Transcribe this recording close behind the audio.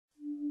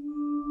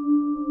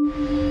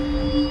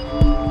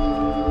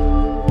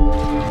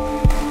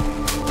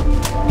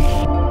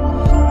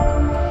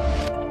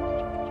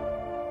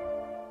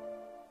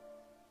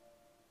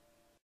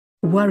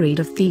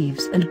worried of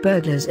thieves and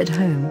burglars at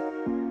home.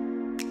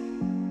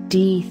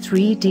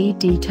 D3D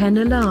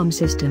D10 Alarm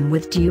System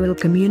with Dual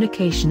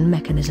Communication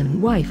Mechanism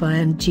Wi-Fi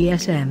and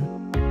GSM.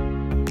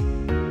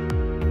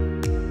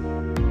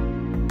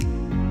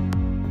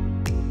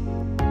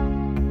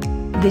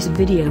 This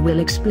video will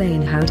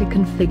explain how to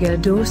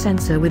configure door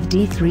sensor with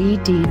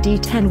D3D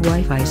D10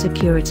 Wi-Fi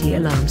security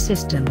alarm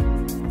system.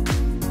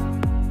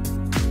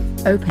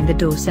 Open the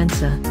door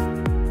sensor.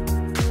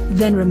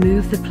 Then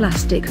remove the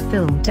plastic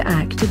film to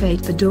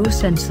activate the door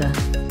sensor.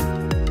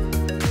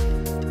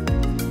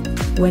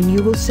 When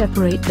you will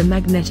separate the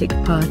magnetic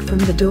part from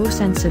the door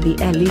sensor, the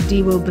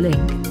LED will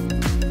blink.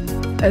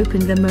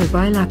 Open the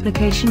mobile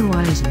application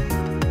Wiser.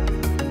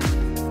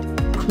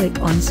 Click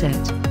on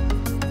Set.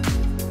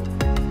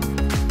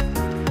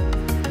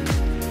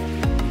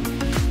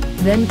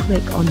 Then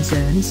click on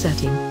Zone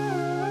Setting.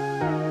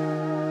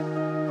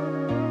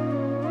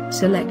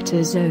 Select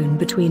a zone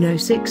between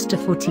 06 to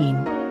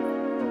 14.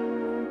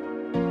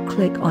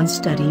 Click on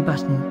Study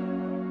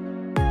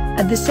button.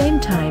 At the same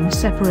time,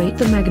 separate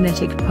the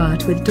magnetic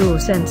part with door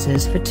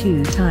sensors for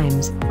 2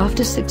 times.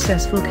 After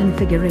successful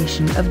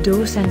configuration of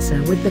door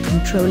sensor with the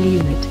control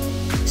unit,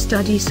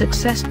 Study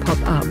Success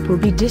pop-up will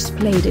be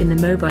displayed in the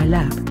mobile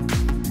app.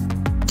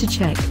 To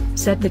check,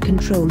 set the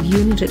control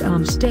unit at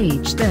arm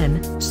stage,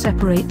 then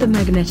separate the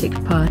magnetic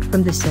part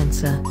from the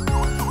sensor.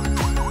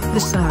 The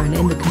siren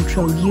in the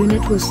control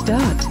unit will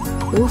start.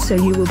 Also,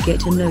 you will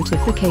get a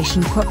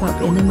notification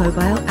pop-up in the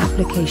mobile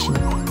application.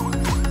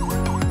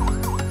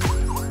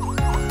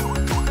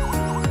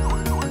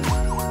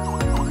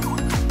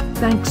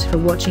 Thanks for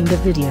watching the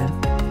video.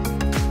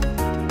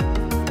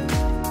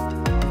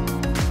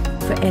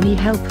 For any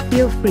help,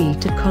 feel free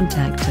to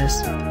contact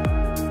us.